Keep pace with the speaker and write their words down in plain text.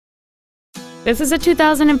This is a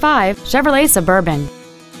 2005 Chevrolet Suburban.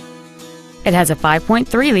 It has a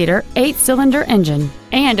 5.3-liter 8-cylinder engine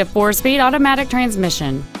and a 4-speed automatic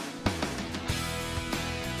transmission.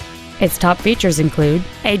 Its top features include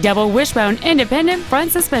a double wishbone independent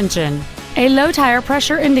front suspension, a low tire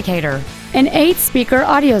pressure indicator, an 8-speaker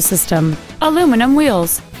audio system, aluminum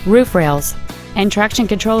wheels, roof rails, and traction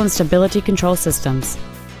control and stability control systems.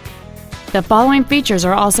 The following features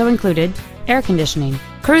are also included: air conditioning,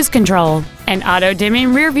 cruise control, an auto-dimming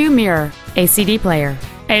rearview mirror, a CD player,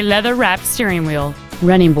 a leather-wrapped steering wheel,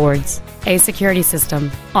 running boards, a security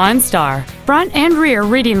system, OnStar, front and rear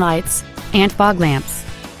reading lights, and fog lamps.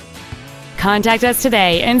 Contact us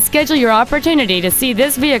today and schedule your opportunity to see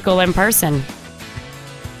this vehicle in person.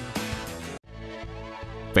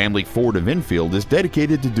 Family Ford of Enfield is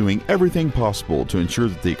dedicated to doing everything possible to ensure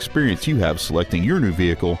that the experience you have selecting your new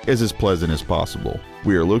vehicle is as pleasant as possible.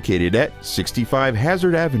 We are located at 65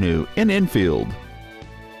 Hazaard Avenue in Enfield.